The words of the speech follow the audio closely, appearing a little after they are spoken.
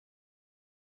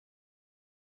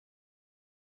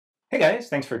Hey guys,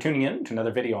 thanks for tuning in to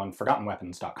another video on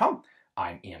ForgottenWeapons.com.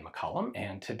 I'm Ian McCollum,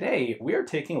 and today we are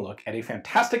taking a look at a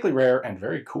fantastically rare and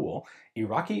very cool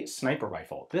Iraqi sniper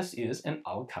rifle. This is an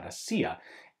Al-Quadisiyah,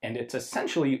 and it's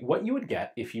essentially what you would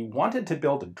get if you wanted to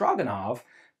build a Dragunov,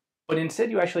 but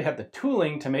instead you actually have the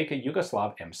tooling to make a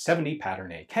Yugoslav M70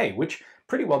 pattern AK, which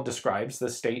pretty well describes the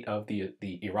state of the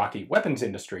Iraqi weapons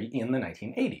industry in the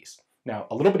 1980s. Now,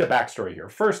 a little bit of backstory here.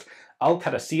 First,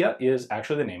 Al-Qadisiyah is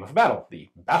actually the name of a battle. The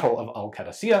Battle of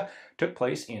Al-Qadisiyah took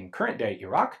place in current-day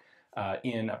Iraq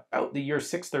in about the year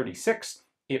 636.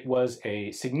 It was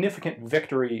a significant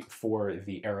victory for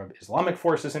the Arab Islamic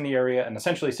forces in the area and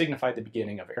essentially signified the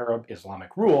beginning of Arab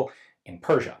Islamic rule in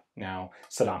Persia. Now,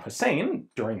 Saddam Hussein,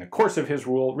 during the course of his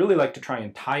rule, really liked to try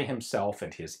and tie himself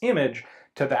and his image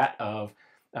to that of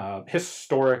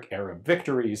historic Arab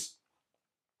victories,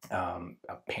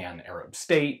 a pan-Arab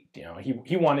state. You know,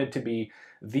 he wanted to be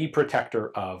the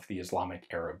protector of the Islamic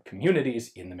Arab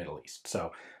communities in the Middle East.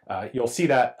 So you'll see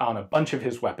that on a bunch of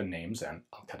his weapon names, and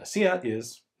Al-Quadisiyah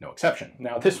is no exception.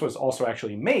 Now, this was also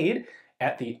actually made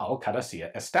at the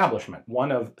Al-Quadisiyah Establishment,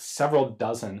 one of several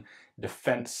dozen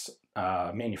defense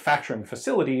manufacturing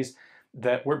facilities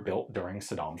that were built during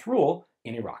Saddam's rule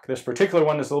in Iraq. This particular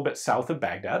one is a little bit south of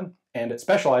Baghdad, and it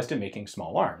specialized in making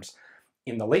small arms.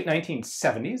 In the late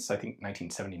 1970s, I think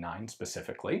 1979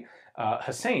 specifically,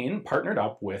 Hussein partnered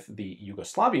up with the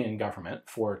Yugoslavian government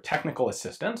for technical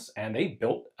assistance, and they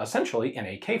built essentially an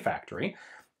AK factory,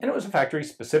 and it was a factory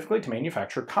specifically to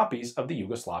manufacture copies of the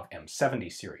Yugoslav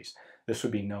M70 series. This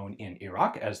would be known in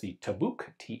Iraq as the Tabuk,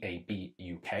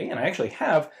 T-A-B-U-K, and I actually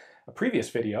have a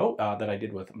previous video that I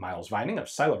did with Miles Vining of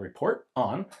Silo Report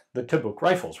on the Tabuk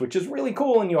rifles, which is really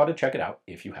cool, and you ought to check it out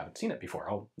if you haven't seen it before.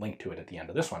 I'll link to it at the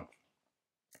end of this one.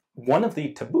 One of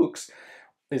the Tabuks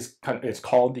it's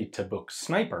called the Tabuk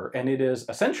Sniper, and it is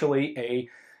essentially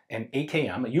an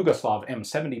AKM, a Yugoslav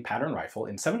M70 pattern rifle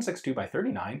in 7.62 by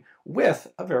 39 with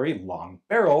a very long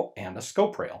barrel and a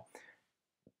scope rail.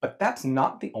 But that's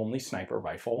not the only sniper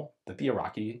rifle that the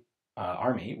Iraqi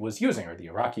army was using, or the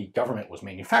Iraqi government was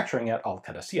manufacturing at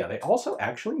Al-Qadisiyah. They also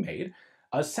actually made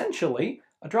essentially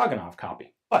a Dragunov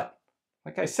copy. But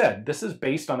like I said, this is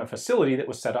based on a facility that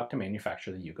was set up to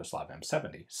manufacture the Yugoslav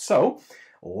M70. So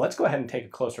let's go ahead and take a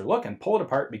closer look and pull it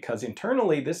apart, because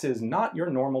internally this is not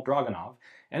your normal Dragunov,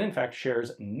 and in fact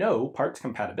shares no parts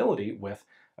compatibility with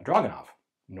a Dragunov,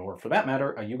 nor for that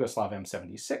matter a Yugoslav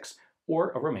M76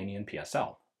 or a Romanian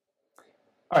PSL.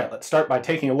 All right, let's start by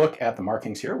taking a look at the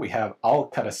markings here. We have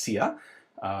Al-Quadisiyah,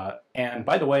 and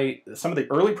by the way, some of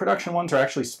the early production ones are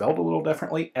actually spelled a little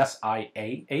differently,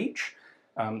 S-I-A-H.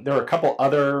 There are a couple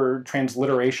other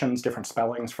transliterations, different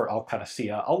spellings for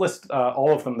Al-Quadisiyah. I'll list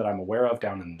all of them that I'm aware of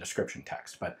down in the description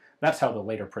text, but that's how the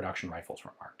later production rifles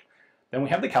were marked. Then we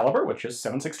have the caliber, which is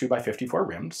 7.62 by 54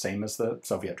 rimmed, same as the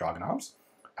Soviet Dragunovs,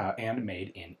 and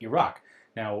made in Iraq.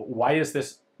 Now, why is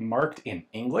this marked in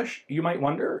English, you might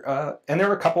wonder? And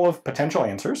there are a couple of potential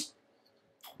answers.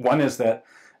 One is that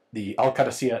the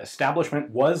Al-Quadisiyah Establishment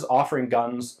was offering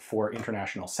guns for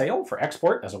international sale, for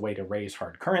export, as a way to raise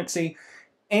hard currency,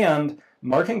 and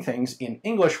marking things in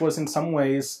English was in some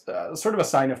ways sort of a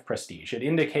sign of prestige. It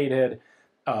indicated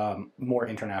more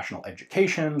international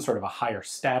education, sort of a higher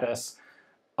status.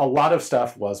 A lot of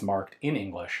stuff was marked in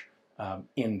English under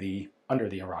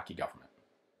the Iraqi government.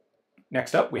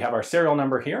 Next up, we have our serial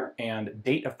number here and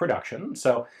date of production.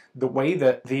 So the way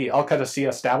that the Al-Quadisiyah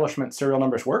Establishment serial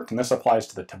numbers worked, and this applies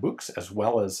to the Tabuks as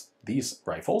well as these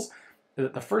rifles,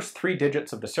 the first 3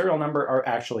 digits of the serial number are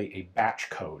actually a batch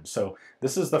code. So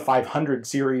this is the 500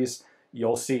 series.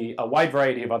 You'll see a wide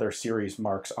variety of other series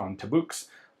marks on Tabuks,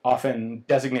 often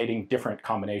designating different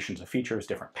combinations of features,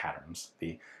 different patterns.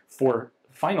 The 4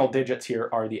 final digits here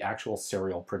are the actual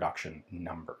serial production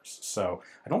numbers. So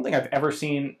I don't think I've ever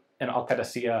seen an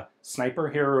Al-Quadisiyah sniper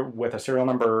here with a serial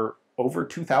number over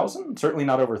 2,000, certainly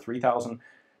not over 3,000.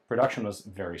 Production was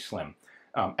very slim.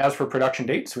 As for production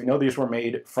dates, we know these were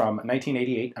made from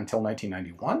 1988 until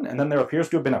 1991, and then there appears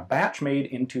to have been a batch made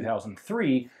in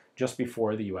 2003, just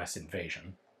before the US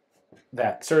invasion.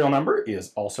 That serial number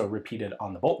is also repeated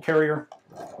on the bolt carrier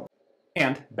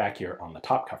and back here on the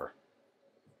top cover.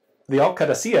 The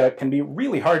Al-Quadisiyah can be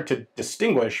really hard to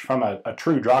distinguish from a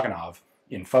true Dragunov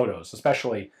in photos,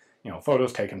 especially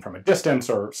photos taken from a distance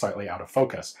or slightly out of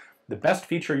focus. The best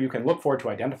feature you can look for to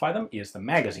identify them is the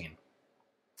magazine,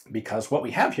 because what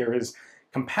we have here is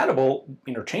compatible,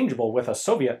 interchangeable with a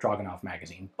Soviet Dragunov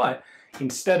magazine, but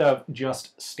instead of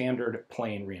just standard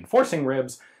plain reinforcing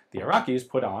ribs, the Iraqis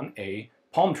put on a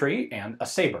palm tree and a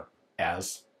saber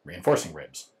as reinforcing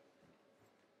ribs.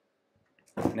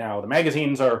 Now, the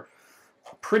magazines are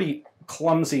pretty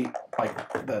clumsy.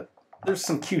 Like, the there's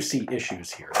some QC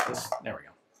issues here. There we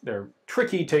go. They're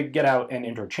tricky to get out and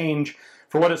interchange.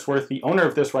 For what it's worth, the owner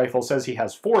of this rifle says he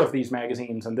has 4 of these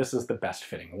magazines, and this is the best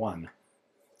fitting one.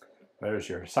 There's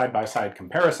your side-by-side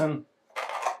comparison.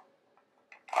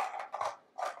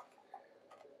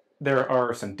 There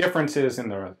are some differences in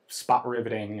the spot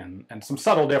riveting and some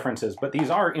subtle differences, but these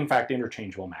are, in fact,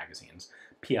 interchangeable magazines.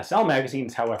 PSL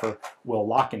magazines, however, will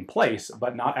lock in place,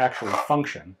 but not actually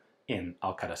function in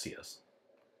Al-Quadisiyahs.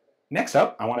 Next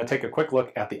up, I want to take a quick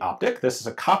look at the optic. This is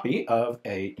a copy of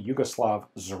a Yugoslav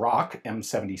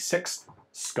M70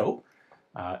 scope.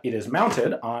 It is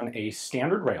mounted on a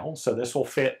standard rail, so this will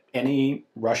fit any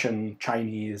Russian,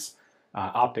 Chinese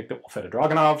optic that will fit a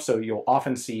Dragunov, so you'll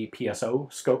often see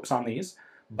PSO scopes on these,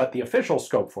 but the official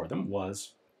scope for them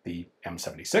was the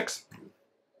M76.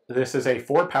 This is a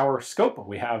 4-power scope.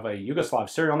 We have a Yugoslav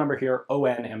serial number here.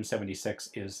 ON M76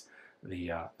 is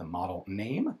the model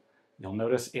name. You'll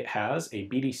notice it has a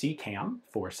BDC cam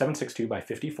for 7.62 by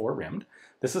 54 rimmed.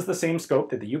 This is the same scope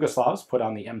that the Yugoslavs put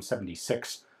on the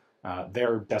M76,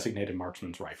 their designated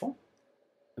marksman's rifle.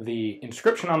 The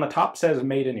inscription on the top says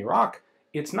made in Iraq.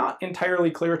 It's not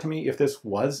entirely clear to me if this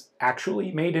was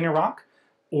actually made in Iraq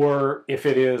or if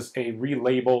it is a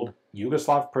relabeled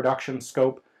Yugoslav production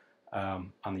scope.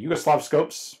 On the Yugoslav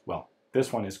scopes, well,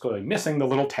 this one is clearly missing the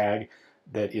little tag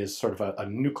that is sort of a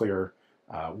nuclear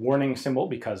warning symbol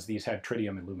because these had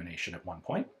tritium illumination at one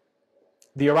point.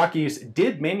 The Iraqis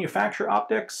did manufacture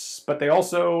optics, but they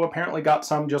also apparently got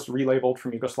some just relabeled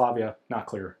from Yugoslavia. Not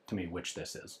clear to me which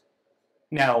this is.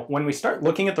 Now, when we start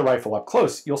looking at the rifle up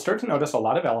close, you'll start to notice a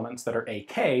lot of elements that are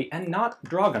AK and not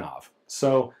Dragunov.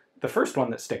 So the first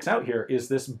one that sticks out here is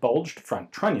this bulged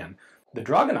front trunnion. The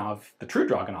Dragunov, the true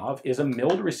Dragunov, is a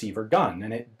milled receiver gun,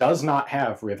 and it does not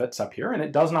have rivets up here, and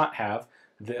it does not have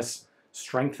this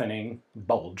strengthening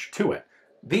bulge to it.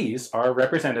 These are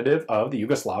representative of the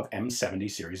Yugoslav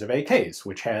M70 series of AKs,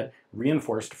 which had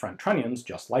reinforced front trunnions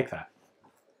just like that.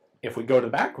 If we go to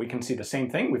the back, we can see the same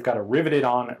thing. We've got a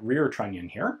riveted-on rear trunnion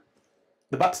here.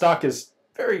 The buttstock is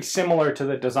very similar to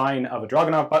the design of a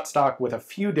Dragunov buttstock with a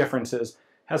few differences.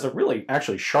 Has a really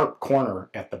actually sharp corner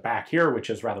at the back here, which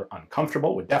is rather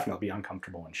uncomfortable, would definitely be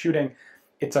uncomfortable when shooting.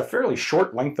 It's a fairly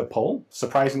short length of pull,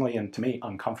 surprisingly and to me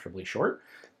uncomfortably short.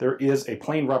 There is a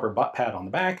plain rubber butt pad on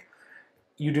the back.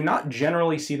 You do not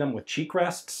generally see them with cheek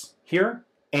rests here,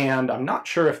 and I'm not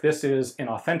sure if this is an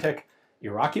authentic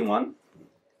Iraqi one,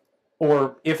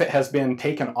 or if it has been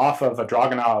taken off of a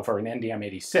Dragunov or an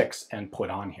NDM86 and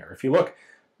put on here. If you look,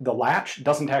 the latch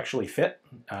doesn't actually fit.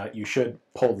 You should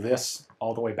pull this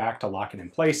all the way back to lock it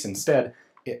in place. Instead,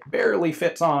 it barely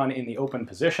fits on in the open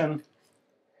position.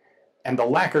 And the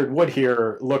lacquered wood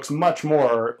here looks much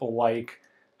more like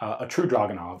a true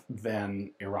Dragunov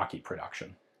than Iraqi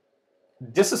production.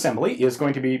 Disassembly is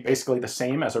going to be basically the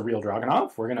same as a real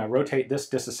Dragunov. We're going to rotate this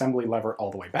disassembly lever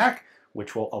all the way back,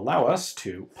 which will allow us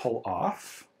to pull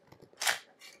off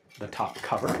the top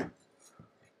cover.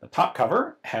 The top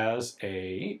cover has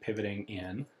a pivoting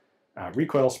in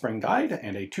recoil spring guide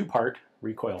and a 2-part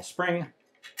recoil spring.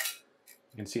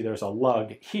 You can see there's a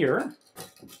lug here,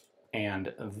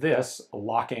 and this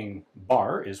locking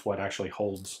bar is what actually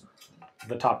holds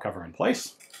the top cover in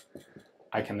place.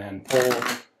 I can then pull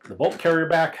the bolt carrier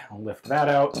back, lift that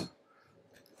out.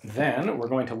 Then we're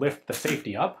going to lift the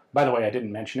safety up. By the way, I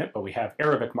didn't mention it, but we have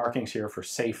Arabic markings here for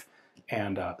safe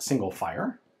and single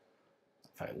fire.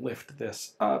 If I lift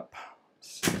this up,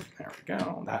 there we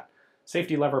go, that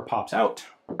safety lever pops out.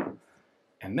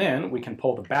 And then we can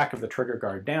pull the back of the trigger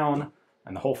guard down,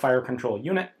 and the whole fire control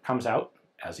unit comes out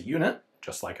as a unit,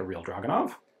 just like a real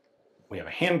Dragunov. We have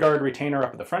a handguard retainer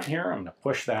up at the front here. I'm going to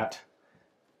push that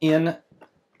in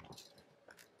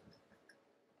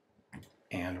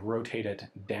and rotate it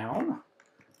down,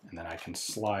 and then I can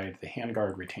slide the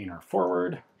handguard retainer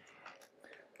forward.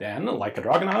 Then, like a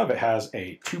Dragunov, it has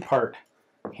a 2-part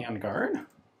handguard.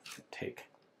 Take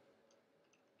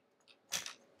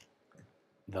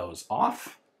those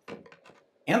off.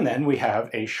 And then we have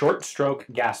a short stroke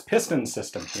gas piston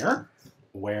system here,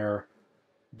 where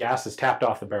gas is tapped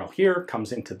off the barrel here,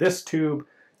 comes into this tube.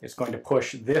 It's going to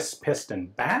push this piston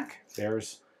back.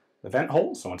 There's the vent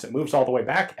hole, so once it moves all the way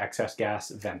back, excess gas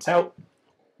vents out.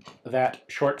 That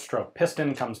short stroke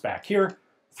piston comes back here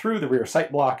through the rear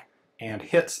sight block and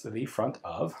hits the front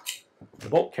of the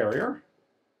bolt carrier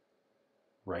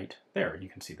right there. You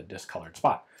can see the discolored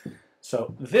spot.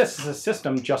 So this is a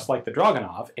system just like the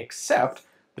Dragunov, except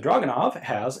the Dragunov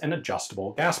has an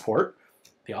adjustable gas port.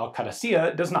 The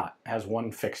Al-Quadisiyah does not. It has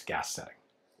one fixed gas setting.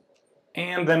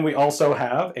 And then we also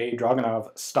have a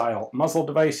Dragunov style muzzle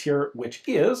device here, which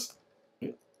is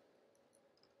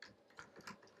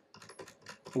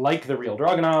like the real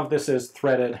Dragunov, this is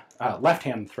threaded,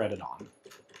 left-hand threaded on.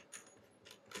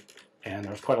 And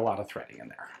there's quite a lot of threading in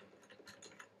there.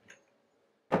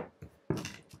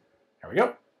 There we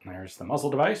go. There's the muzzle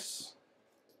device.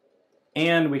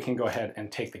 And we can go ahead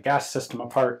and take the gas system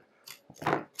apart,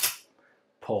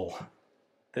 pull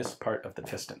this part of the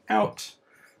piston out,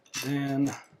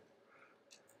 then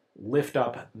lift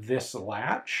up this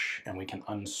latch, and we can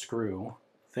unscrew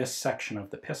this section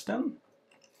of the piston.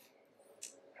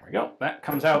 There we go, that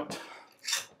comes out.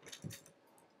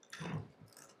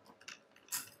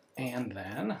 And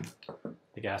then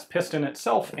the gas piston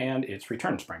itself and its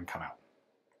return spring come out.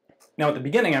 Now at the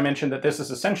beginning I mentioned that this is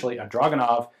essentially a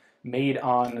Dragunov made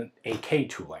on AK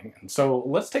tooling. And so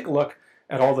let's take a look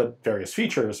at all the various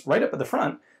features. Right up at the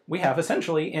front, we have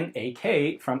essentially an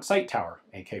AK front sight tower.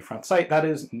 AK front sight, that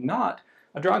is not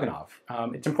a Dragunov.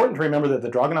 It's important to remember that the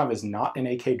Dragunov is not an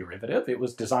AK derivative. It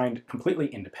was designed completely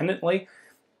independently.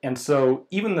 And so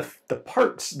even the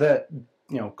parts that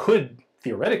could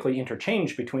theoretically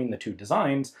interchange between the two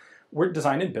designs were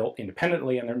designed and built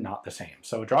independently, and they're not the same.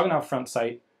 So a Dragunov front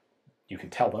sight, you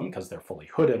can tell them because they're fully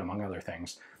hooded among other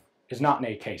things, is not an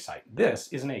AK sight. This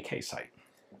is an AK sight.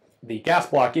 The gas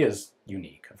block is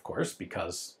unique, of course,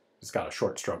 because it's got a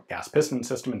short stroke gas piston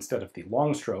system instead of the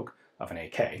long stroke of an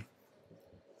AK.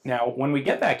 Now, when we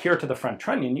get back here to the front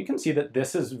trunnion, you can see that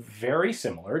this is very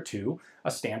similar to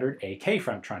a standard AK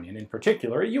front trunnion, in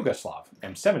particular a Yugoslav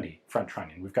M70 front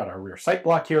trunnion. We've got our rear sight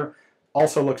block here,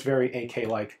 also looks very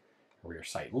AK-like. Rear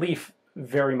sight leaf,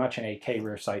 very much an AK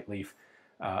rear sight leaf,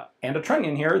 and a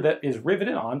trunnion here that is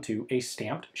riveted onto a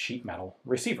stamped sheet metal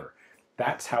receiver.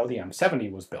 That's how the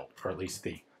M70 was built, or at least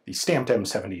the stamped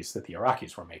M70s that the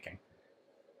Iraqis were making.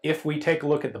 If we take a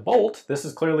look at the bolt, this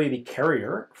is clearly the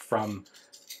carrier from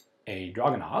a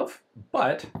Dragunov,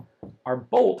 but our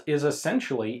bolt is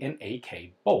essentially an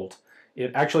AK bolt.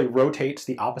 It actually rotates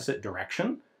the opposite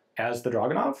direction as the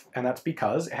Dragunov, and that's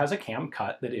because it has a cam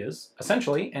cut that is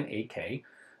essentially an AK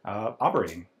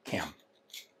operating cam.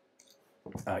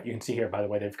 You can see here, by the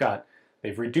way,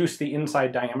 they've reduced the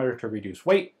inside diameter to reduce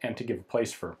weight and to give a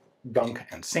place for gunk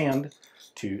and sand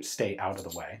to stay out of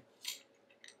the way.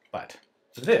 But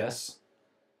this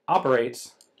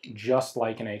operates just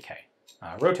like an AK.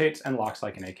 Rotates and locks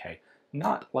like an AK,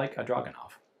 not like a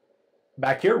Dragunov.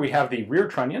 Back here we have the rear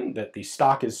trunnion that the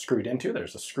stock is screwed into.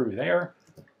 There's a screw there,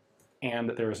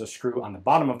 and there is a screw on the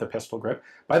bottom of the pistol grip.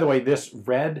 By the way, this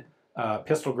red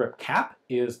pistol grip cap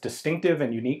is distinctive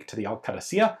and unique to the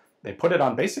Al-Quadisiyah. They put it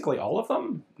on basically all of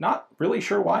them. Not really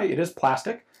sure why. It is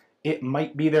plastic. It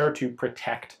might be there to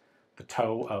protect the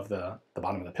toe of the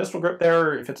bottom of the pistol grip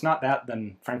there. If it's not that,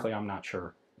 then frankly I'm not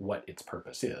sure what its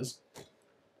purpose is.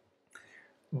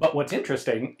 But what's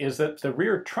interesting is that the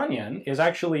rear trunnion is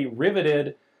actually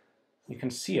riveted. You can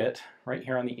see it right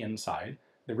here on the inside.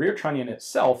 The rear trunnion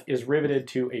itself is riveted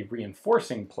to a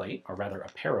reinforcing plate, or rather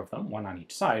a pair of them, one on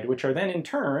each side, which are then in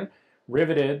turn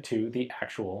riveted to the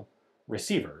actual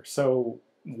receiver. So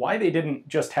why they didn't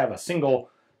just have a single,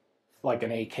 like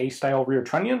an AK style rear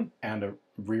trunnion and a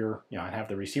rear, and have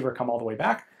the receiver come all the way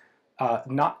back,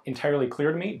 not entirely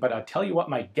clear to me, but I'll tell you what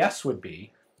my guess would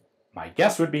be. My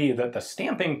guess would be that the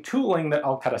stamping tooling that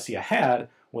Al-Quadisiyah had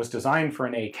was designed for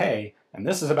an AK, and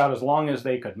this is about as long as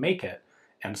they could make it.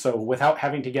 And so without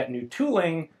having to get new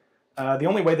tooling, the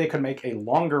only way they could make a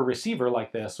longer receiver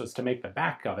like this was to make the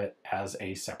back of it as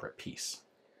a separate piece.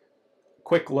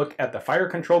 Quick look at the fire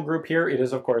control group here. It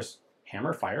is, of course,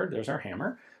 hammer fired. There's our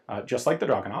hammer, just like the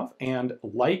Dragunov. And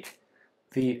like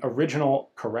the original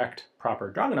correct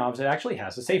proper Dragunovs, it actually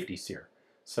has a safety sear.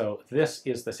 So this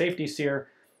is the safety sear.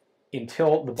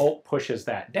 Until the bolt pushes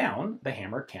that down, the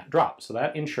hammer can't drop. So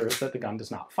that ensures that the gun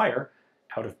does not fire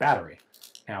out of battery.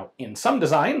 Now, in some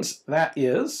designs, that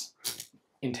is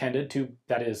intended to,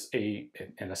 that is an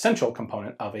essential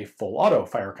component of a full auto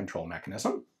fire control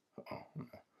mechanism. I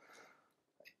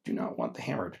do not want the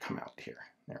hammer to come out here.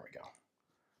 There we go.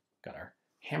 Got our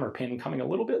hammer pin coming a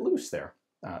little bit loose there.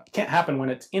 Can't happen when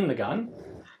it's in the gun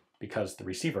because the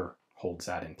receiver holds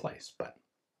that in place. But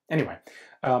anyway,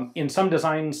 in some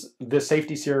designs, this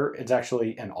safety sear is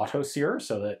actually an auto sear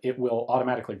so that it will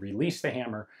automatically release the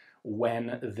hammer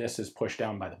when this is pushed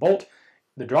down by the bolt.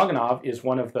 The Dragunov is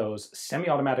one of those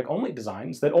semi-automatic only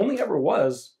designs that only ever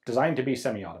was designed to be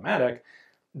semi-automatic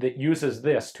that uses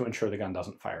this to ensure the gun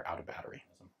doesn't fire out of battery.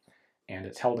 And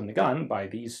it's held in the gun by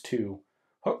these two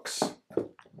hooks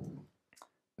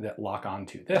that lock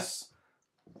onto this.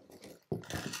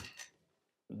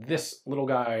 This little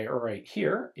guy right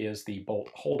here is the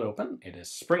bolt hold open. It is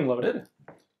spring-loaded,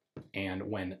 and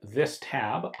when this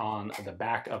tab on the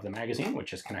back of the magazine,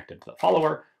 which is connected to the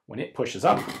follower, when it pushes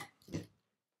up,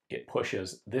 it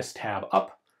pushes this tab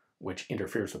up, which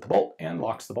interferes with the bolt and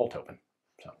locks the bolt open.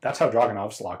 So that's how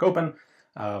Dragunovs lock open,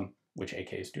 which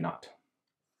AKs do not.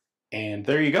 And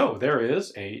there you go. There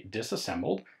is a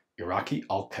disassembled Iraqi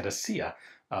Al-Quadisiyah,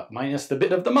 minus the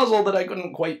bit of the muzzle that I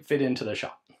couldn't quite fit into the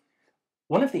shot.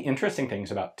 One of the interesting things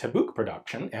about Tabuk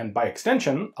production, and by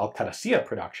extension Al-Qadisiyah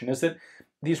production, is that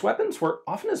these weapons were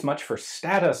often as much for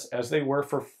status as they were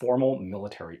for formal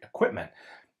military equipment.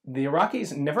 The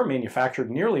Iraqis never manufactured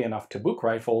nearly enough Tabuk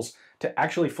rifles to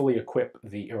actually fully equip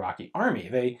the Iraqi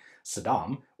army.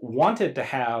 Saddam wanted to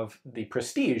have the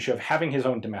prestige of having his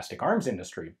own domestic arms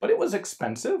industry, but it was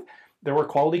expensive. There were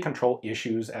quality control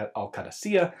issues at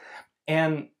Al-Quadisiyah,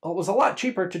 and it was a lot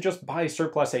cheaper to just buy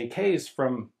surplus AKs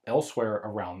from elsewhere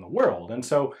around the world. And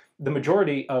so the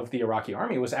majority of the Iraqi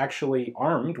army was actually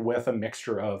armed with a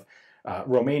mixture of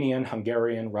Romanian,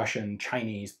 Hungarian, Russian,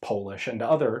 Chinese, Polish, and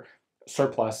other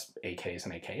surplus AKs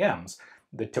and AKMs.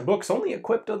 The Tabuks only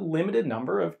equipped a limited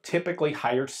number of typically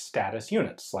higher status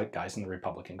units, like guys in the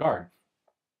Republican Guard.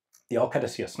 The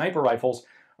Al-Qadisiyah sniper rifles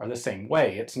are the same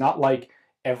way. It's not like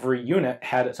every unit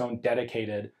had its own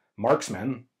dedicated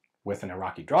marksman with an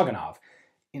Iraqi Dragunov.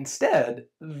 Instead,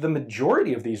 the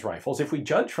majority of these rifles, if we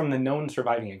judge from the known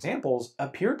surviving examples,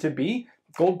 appear to be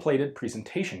gold-plated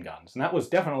presentation guns, and that was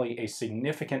definitely a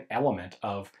significant element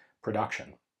of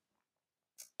production.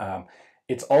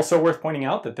 It's also worth pointing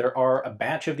out that there are a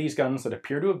batch of these guns that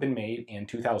appear to have been made in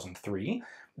 2003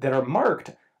 that are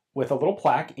marked with a little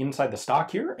plaque inside the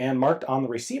stock here and marked on the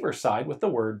receiver side with the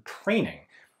word training.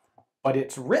 But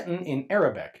it's written in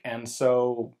Arabic, and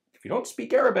so if you don't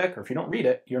speak Arabic or if you don't read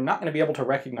it, you're not going to be able to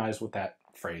recognize what that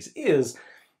phrase is,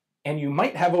 and you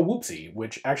might have a whoopsie,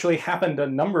 which actually happened a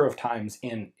number of times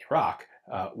in Iraq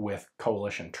with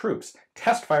coalition troops,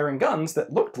 test-firing guns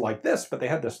that looked like this, but they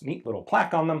had this neat little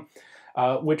plaque on them,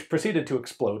 which proceeded to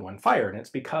explode when fired. And it's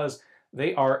because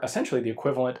they are essentially the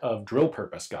equivalent of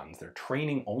drill-purpose guns. They're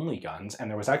training-only guns, and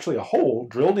there was actually a hole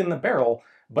drilled in the barrel,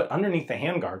 but underneath the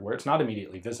handguard where it's not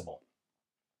immediately visible.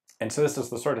 And so this is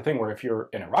the sort of thing where if you're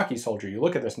an Iraqi soldier, you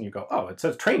look at this and you go, oh, it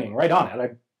says training right on it.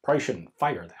 I probably shouldn't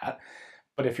fire that.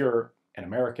 But if you're an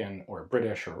American or a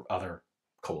British or other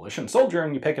coalition soldier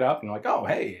and you pick it up and you're like, oh,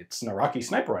 hey, it's an Iraqi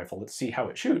sniper rifle. Let's see how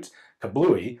it shoots.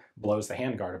 Kablooey, blows the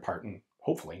handguard apart and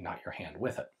hopefully not your hand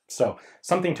with it. So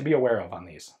something to be aware of on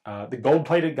these. The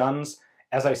gold-plated guns,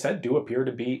 as I said, do appear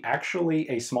to be actually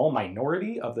a small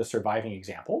minority of the surviving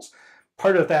examples.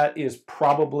 Part of that is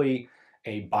probably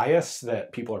a bias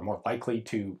that people are more likely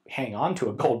to hang on to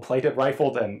a gold-plated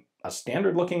rifle than a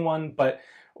standard-looking one, but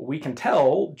we can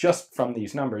tell just from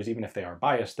these numbers, even if they are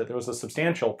biased, that there was a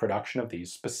substantial production of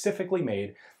these specifically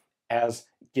made as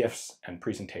gifts and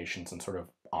presentations and sort of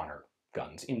honor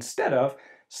guns instead of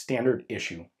standard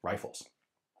issue rifles.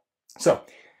 So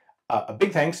a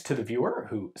big thanks to the viewer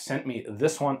who sent me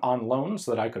this one on loan so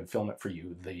that I could film it for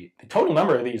you. The total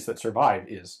number of these that survive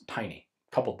is tiny,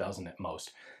 a couple dozen at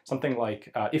most. Something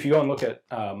like, if you go and look at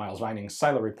Miles Vining's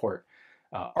Silo Report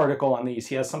article on these,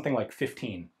 he has something like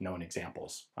 15 known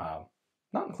examples,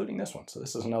 not including this one. So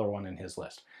this is another one in his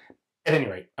list. At any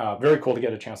rate, very cool to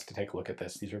get a chance to take a look at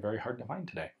this. These are very hard to find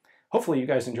today. Hopefully you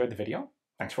guys enjoyed the video.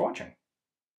 Thanks for watching.